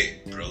like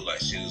thick, bro. Like,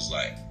 she was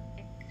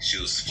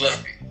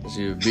fluffy.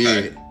 She was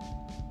big. Like,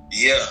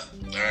 yeah.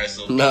 All right,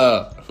 so.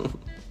 Nah.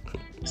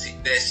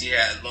 She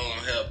had long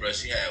hair, bro.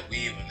 She had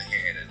weave in the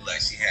hair.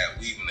 Like, she had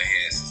weave in the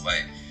hair since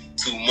like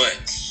 2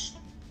 months.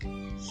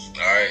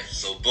 All right,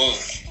 so boom.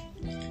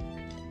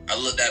 I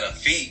looked at her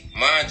feet.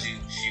 Mind you,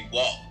 she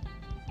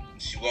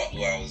walked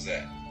where I was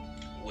at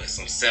with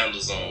some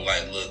sandals on,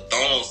 like little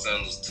thong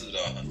sandals too,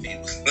 though. Her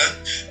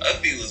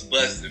feet was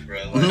busted, bro.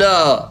 Like,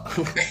 no.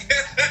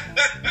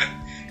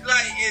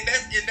 Like, and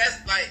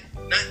that's like,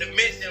 not to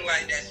mention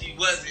like that she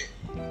wasn't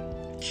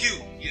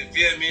cute. You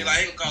feel me? Like,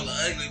 I ain't gonna call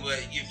her ugly,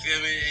 but you feel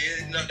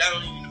me? No, that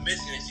don't even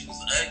mention that she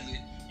was ugly.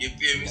 You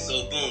feel me?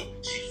 So boom,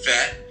 she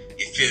fat.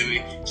 You feel me?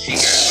 She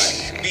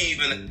got like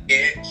weave in her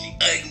head. She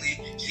ugly.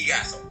 She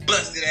got some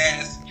busted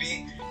ass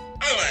feet.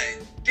 I'm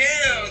like,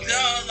 damn,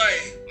 dog.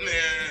 Like,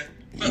 man,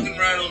 fucking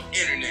right on the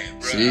internet,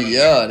 bro. See,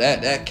 yeah,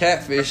 that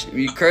catfish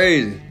be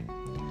crazy.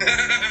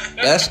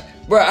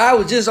 Bro, I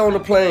was just on the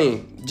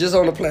plane. I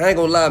ain't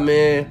gonna lie,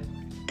 man.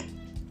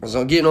 I was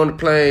getting on the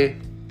plane.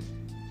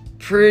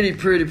 Pretty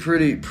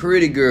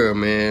girl,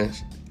 man.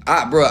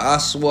 I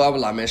swore, I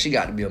was like, man, she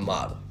got to be a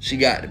model. She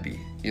got to be. You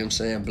know what I'm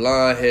saying?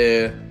 Blonde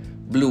hair,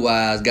 blue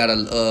eyes, got a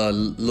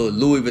little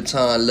Louis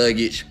Vuitton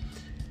luggage.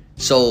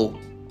 So,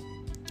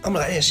 I'm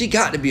like, yeah, she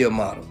got to be a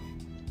model.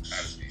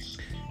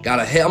 Got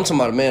her hair, I'm talking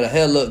about, man, her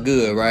hair look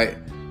good, right?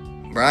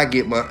 Bro, I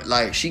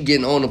get she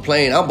getting on the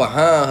plane, I'm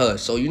behind her.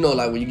 So, you know,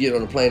 like, when you get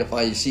on the plane and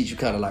find your seat, you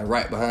kind of, like,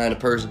 right behind the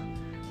person.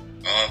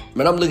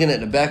 Man, I'm looking at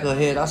the back of her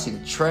head. I see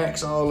the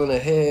tracks all in her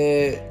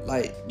head.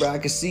 Like, bro, I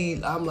can see.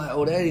 I'm like,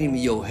 oh, that ain't even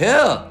your hair.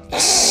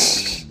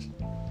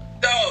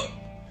 Dog,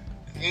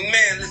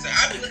 man, listen,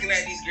 I be looking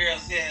at these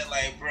girls' hair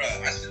like, bro,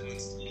 I should have went to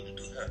school to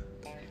do her.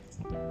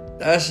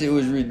 That shit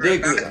was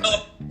ridiculous.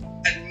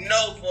 I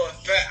know for a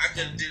fact I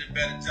could have did a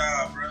better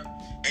job, bro.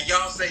 And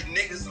y'all say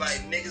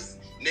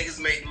niggas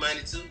make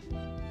money too.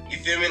 You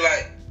feel me?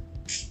 Like,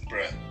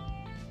 bro,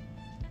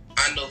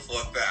 I know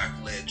for a fact I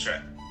can lay a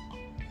trap.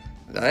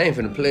 I ain't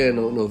finna play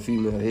no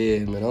female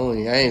head, man.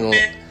 I ain't gonna.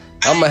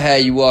 I'm gonna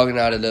have you walking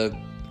out of there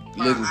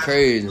looking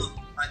crazy.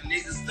 Like,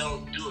 niggas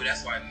don't do it.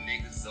 That's why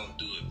niggas don't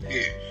do it,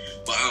 period.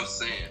 But I'm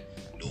saying,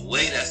 the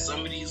way that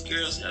some of these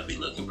girls gotta be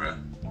looking, bro,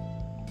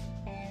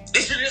 they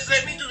should just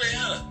let me do their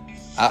hair.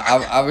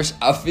 I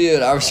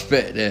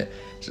respect that.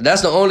 So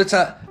that's the only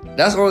time.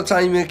 That's the only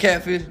time you been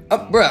catfish,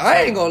 bro.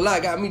 I ain't gonna lie.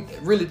 Got me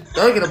really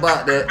thinking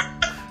about that.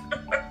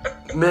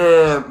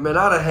 Man,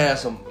 I done had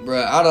some,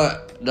 bro. I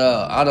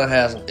done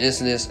had some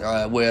incidents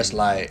where it's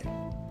like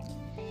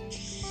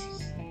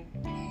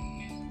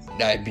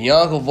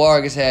Bianca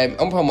Vargas had.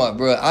 I'm talking about,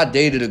 bro. I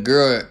dated a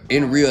girl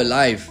in real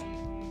life,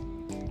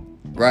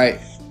 right?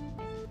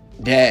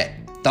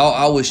 That thought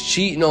I was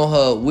cheating on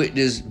her with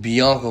this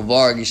Bianca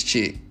Vargas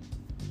chick.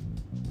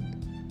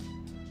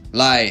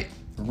 Like,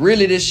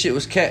 really, this shit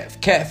was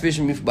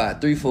catfishing me for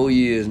about 3-4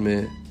 years,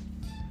 man.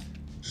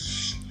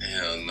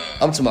 Hell no.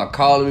 I'm talking about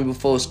calling me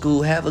before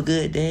school. Have a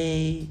good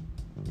day.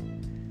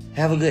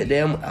 Have a good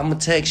day. I'm gonna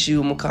text you.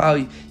 I'm gonna call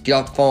you. Get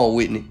off the phone,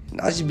 Whitney. And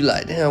I just be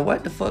like, damn,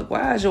 what the fuck?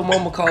 Why is your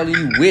mama calling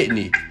you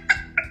Whitney?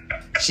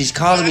 She's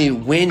calling me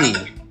Winnie.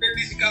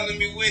 She's calling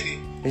me Winnie.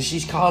 And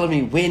she's calling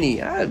me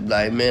Winnie. I be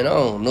like, man, I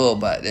don't know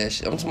about that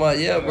shit. I'm talking about,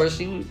 yeah, bro.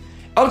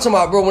 I'm talking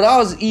about, bro, when I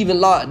was even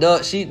locked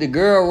up, the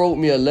girl wrote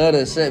me a letter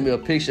and sent me a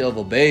picture of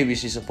a baby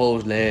she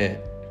supposedly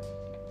had.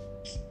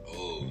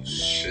 Oh,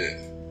 shit.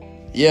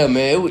 Yeah,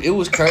 man, it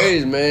was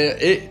crazy, man.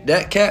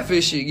 That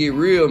catfish shit get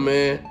real,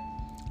 man.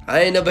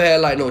 I ain't never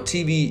had like no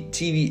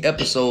TV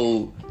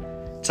episode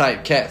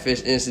type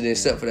catfish incident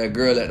except for that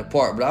girl at the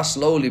park, but I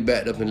slowly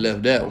backed up and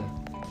left that one.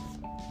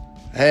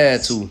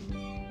 Had to.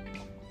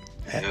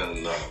 Hell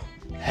no.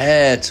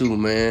 Had to,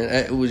 man.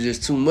 It was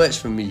just too much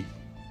for me.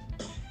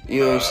 You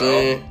know what I'm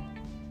saying?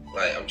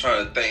 Like, I'm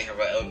trying to think, have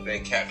I ever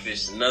been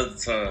catfished another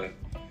time?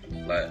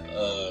 Like,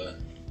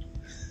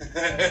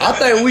 I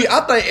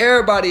think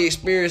everybody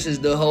experiences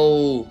the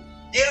whole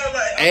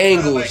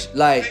angles.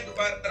 Like, think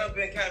about it, I've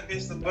been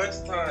catfished a bunch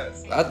of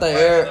times. I think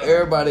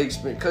everybody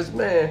experience, cause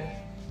man,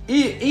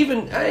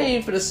 even I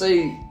ain't finna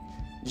say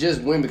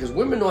just women, because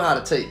women know how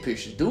to take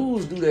pictures.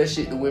 Dudes do that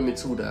shit to women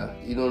too, now.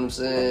 You know what I'm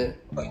saying?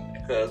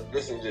 Because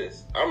listen to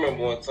this. I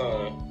remember one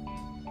time.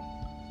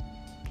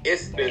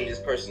 It's been this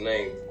person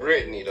named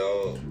Brittany,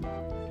 dog.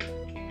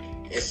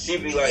 And she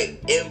be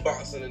like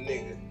inboxing a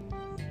nigga.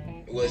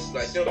 It was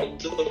like she don't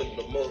do it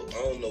the most.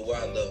 I don't know why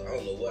I love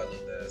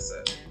that ass.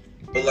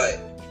 But like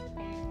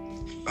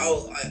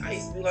I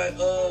used to be like,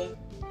 know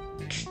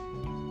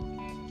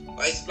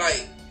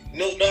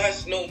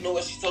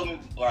what she told me,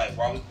 like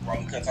why we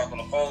couldn't talk on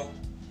the phone?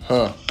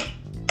 Huh.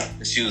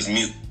 She was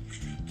mute.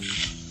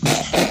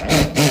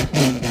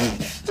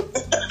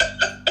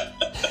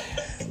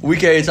 We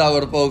can't talk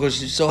on the phone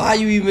because so how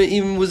you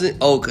even was it?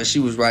 Oh, because she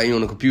was writing on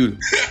the computer.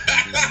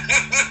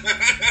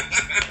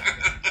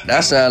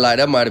 That sound like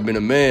that might have been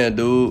a man,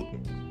 dude.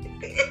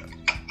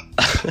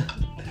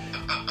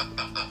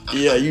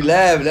 Yeah, you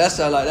laughing. That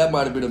sound like that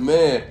might have been a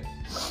man.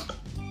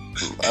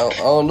 I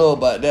don't know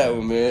about that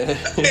one, man.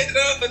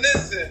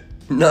 Listen.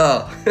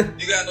 No.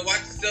 You got to watch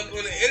yourself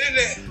on the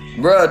internet.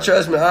 Bruh,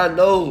 trust me, I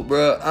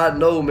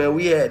know, man.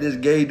 We had this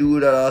gay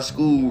dude at our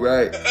school,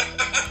 right?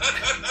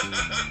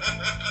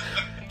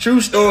 True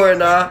story,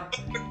 nah. I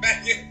don't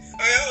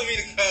mean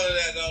to call it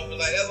that, though, but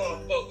like, that's what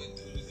I'm fuck with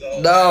dudes,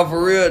 dog. Nah, for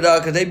real,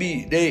 dog, because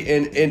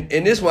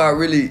and this why I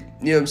really, you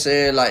know what I'm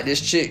saying, like, this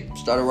chick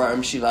started writing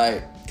me, she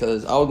like,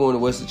 because I was going to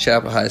Wesley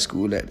Chapel High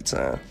School at the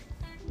time,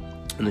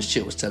 and this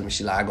chick was telling me,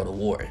 she like, I go to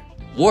Wharton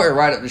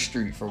right up the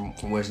street from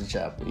Wesley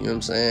Chapel, you know what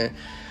I'm saying?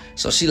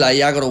 So she like,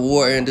 yeah, I go to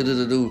Wharton,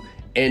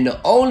 and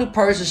the only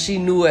person she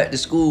knew at the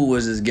school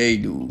was this gay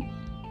dude, you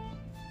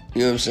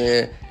know what I'm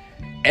saying?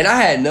 And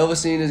I had never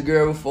seen this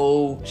girl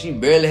before. She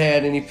barely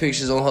had any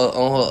pictures on her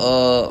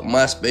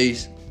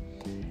MySpace.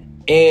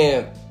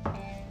 And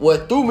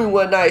what threw me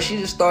one night, she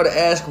just started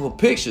asking for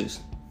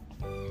pictures.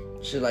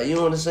 She like, you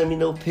don't want to send me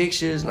no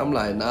pictures? And I'm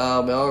like,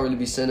 nah, man, I don't really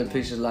be sending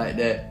pictures like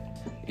that.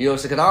 You know what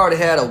I'm saying? Because I already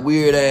had a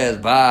weird ass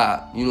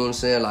vibe. You know what I'm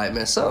saying? Like,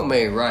 man, something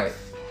ain't right.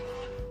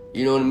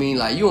 You know what I mean?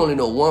 Like, you only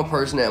know one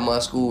person at my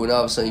school, and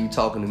all of a sudden you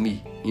talking to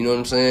me. You know what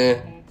I'm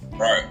saying?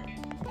 Right.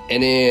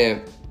 And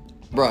then,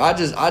 bro, I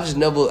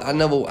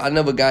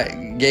never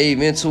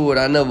gave into it.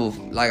 I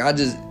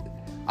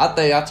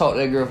think I talked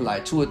to that girl for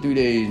like 2 or 3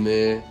 days,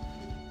 man.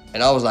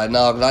 And I was like,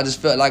 nah, because I just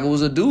felt like it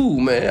was a dude,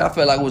 man. I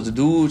felt like it was a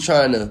dude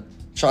trying to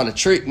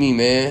trick me,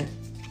 man.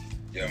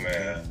 Yeah,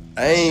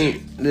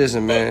 man.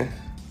 Listen, man.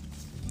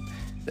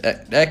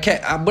 That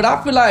cat, but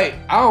I feel like,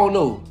 I don't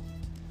know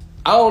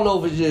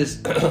if it's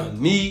just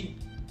me,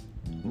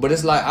 but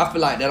it's like, I feel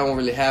like that don't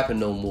really happen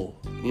no more.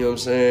 You know what I'm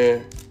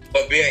saying?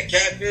 But being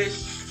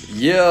catfish?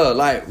 Yeah,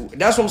 like,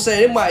 that's what I'm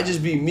saying. It might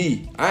just be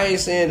me. I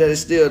ain't saying that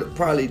it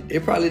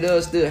probably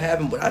does still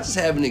happen, but I just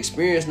haven't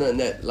experienced nothing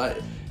that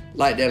like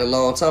that in a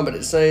long time. But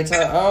at the same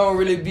time, I don't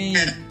really be.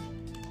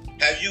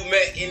 Have you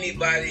met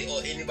anybody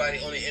on the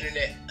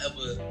internet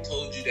ever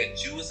told you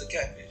that you was a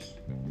catfish?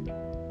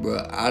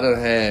 Bro, I done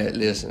had,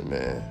 listen,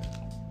 man.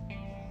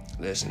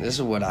 Listen, this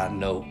is what I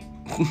know.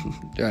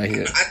 Right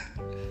here.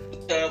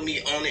 Tell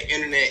me on the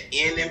internet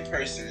and in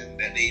person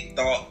that they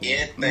thought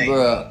anything.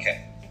 Bruh,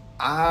 Okay.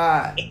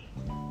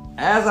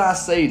 as I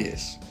say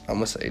this, I'm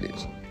gonna say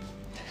this.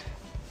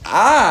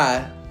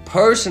 I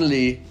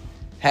personally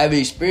have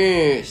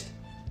experienced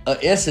an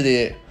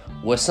incident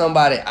where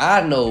somebody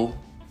I know,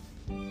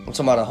 I'm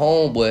talking about a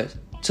homeboy,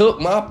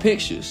 took my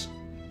pictures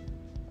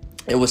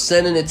and was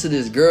sending it to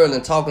this girl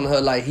and talking to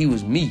her like he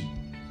was me.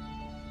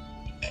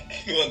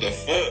 What the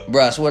fuck?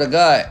 Bro, I swear to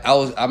God, I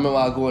remember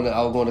I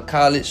was going to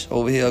college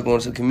over here. I was going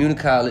to community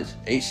college,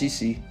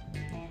 HCC.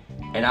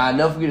 And I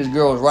never forget, this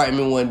girl was writing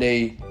me one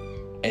day,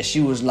 and she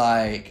was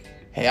like,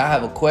 hey, I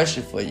have a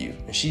question for you.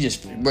 And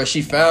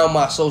she found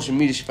my social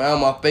media, she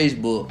found my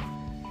Facebook,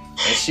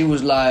 And she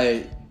was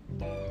like,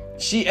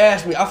 she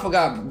asked me, I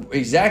forgot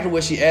exactly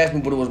what she asked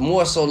me, but it was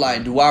more so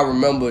like, do I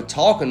remember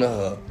talking to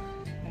her?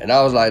 And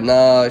I was like,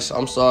 nah,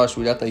 I'm sorry,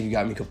 sweetie, I think you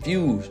got me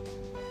confused.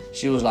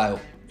 She was like,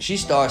 she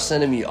started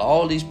sending me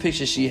all these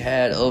pictures she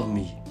had of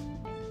me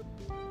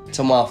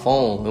to my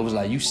phone. It was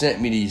like, you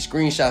sent me these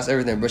screenshots,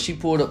 everything. But she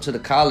pulled up to the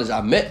college. I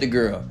met the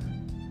girl.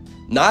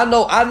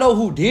 Now I know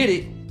who did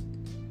it.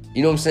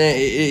 You know what I'm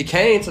saying? It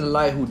came to the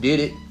light who did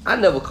it. I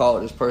never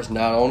called this person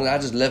out on it. I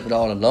just left it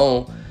all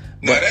alone.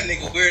 Nah, that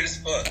nigga weird as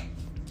fuck.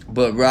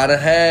 But bro, I done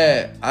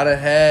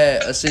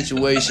had a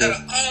situation. Out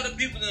of all the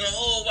people in the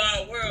whole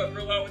wide world,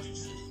 bro, why would you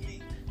choose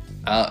me?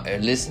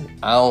 Listen,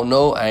 I don't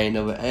know. I ain't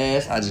never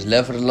asked. I just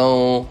left it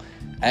alone.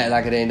 Act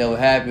like it ain't never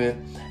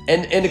happened.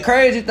 And the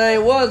crazy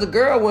thing was, the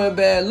girl wasn't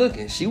bad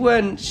looking. She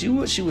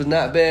was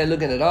not bad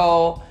looking at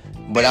all.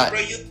 But bro,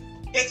 you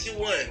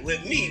won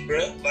with me,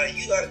 bro. Like,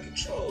 you got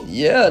control.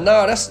 Yeah,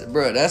 no, that's a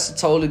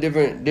totally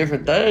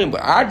different thing.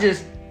 But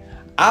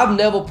I've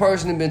never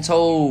personally been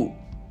told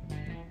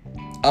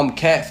I'm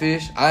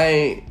catfish. I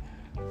ain't,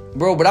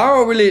 bro. But I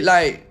don't really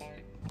like.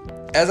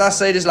 As I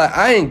say this, like,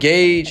 I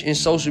engage in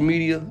social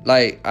media.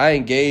 Like, I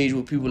engage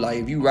with people. Like,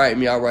 if you write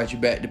me, I'll write you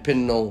back,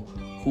 depending on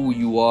who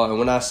you are. And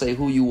when I say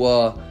who you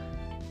are,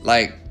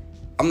 like,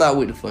 I'm not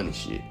with the funny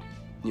shit.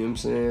 You know what I'm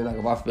saying? Like,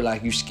 if I feel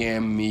like you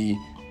scamming me,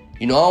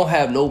 you know, I don't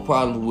have no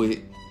problem with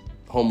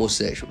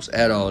homosexuals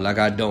at all. Like,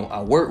 I don't.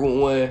 I work with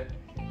one.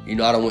 You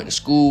know, I done went to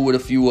school with a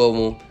few of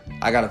them.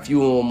 I got a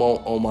few of them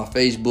on my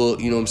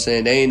Facebook. You know what I'm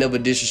saying? They ain't never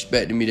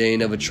disrespected me. They ain't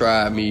never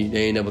tried me.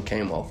 They ain't never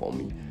came off on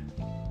me.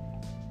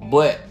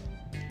 But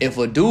if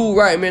a dude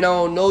write me and I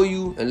don't know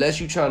you, unless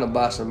you trying to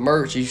buy some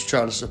merch or you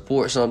trying to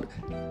support something,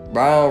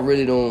 bro, I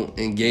really don't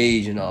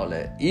engage in all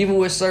that. Even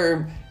with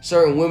certain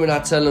women, I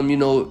tell them, you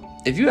know,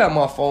 if you have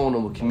my phone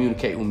number,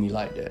 communicate with me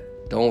like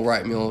that. Don't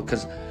write me on,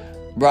 because,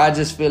 bro, I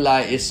just feel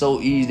like it's so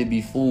easy to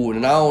be fooled.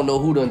 And I don't know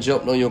who done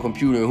jumped on your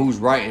computer and who's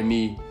writing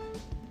me,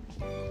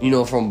 you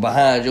know, from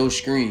behind your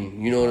screen.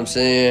 You know what I'm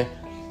saying?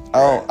 I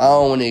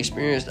don't want to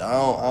experience that. I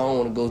don't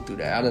want to go through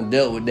that. I done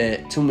dealt with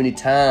that too many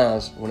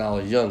times when I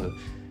was younger.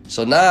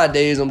 So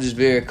nowadays, I'm just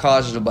very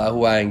cautious about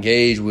who I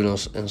engage with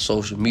on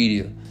social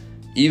media.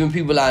 Even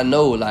people I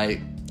know, like,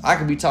 I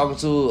could be talking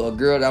to a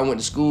girl that I went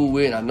to school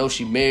with and I know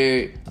she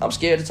married. I'm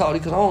scared to talk to you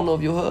because I don't know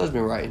if your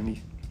husband writing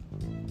me.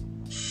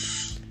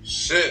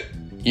 Shit.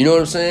 You know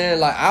what I'm saying?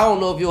 Like, I don't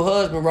know if your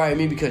husband writing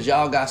me because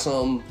y'all got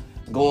something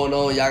going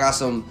on. Y'all got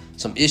some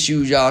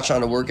issues y'all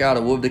trying to work out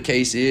or whatever the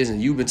case is, and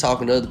you've been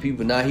talking to other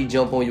people. Now he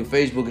jump on your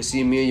Facebook and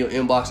see me in your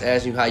inbox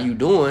asking you how you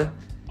doing.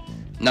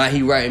 Now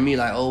he writing me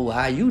like, oh,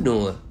 how you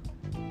doing?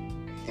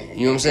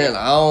 You know what I'm saying?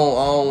 Like, I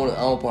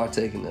don't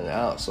partake in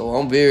that. So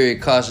I'm very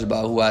cautious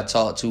about who I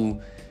talk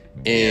to.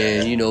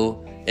 And, you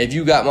know, if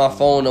you got my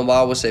phone number,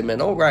 I would say, man,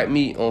 don't write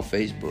me on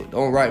Facebook.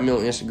 Don't write me on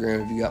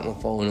Instagram if you got my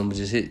phone number.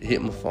 Just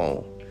hit my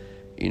phone.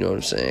 You know what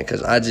I'm saying?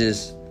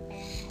 Because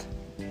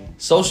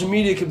social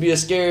media could be a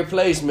scary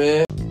place,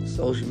 man.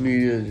 Social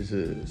media is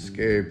a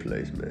scary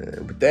place,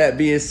 man. With that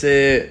being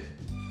said,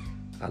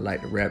 I'd like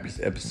to wrap this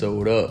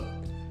episode up.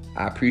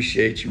 I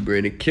appreciate you,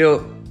 Brandon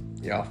Kemp.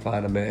 Y'all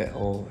find him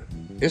on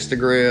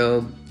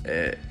Instagram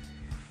at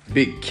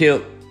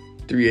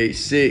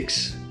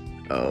BigKemp386.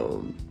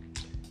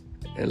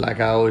 And like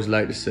I always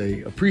like to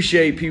say,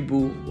 appreciate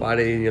people while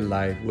they're in your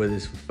life, whether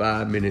it's for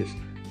 5 minutes,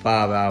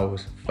 5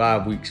 hours,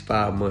 5 weeks,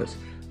 5 months,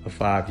 or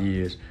 5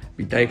 years.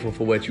 Be thankful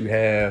for what you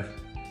have,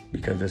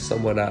 because there's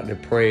someone out there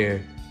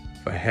praying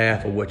for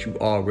half of what you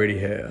already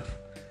have.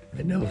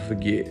 And never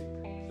forget,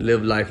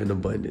 live life in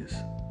abundance.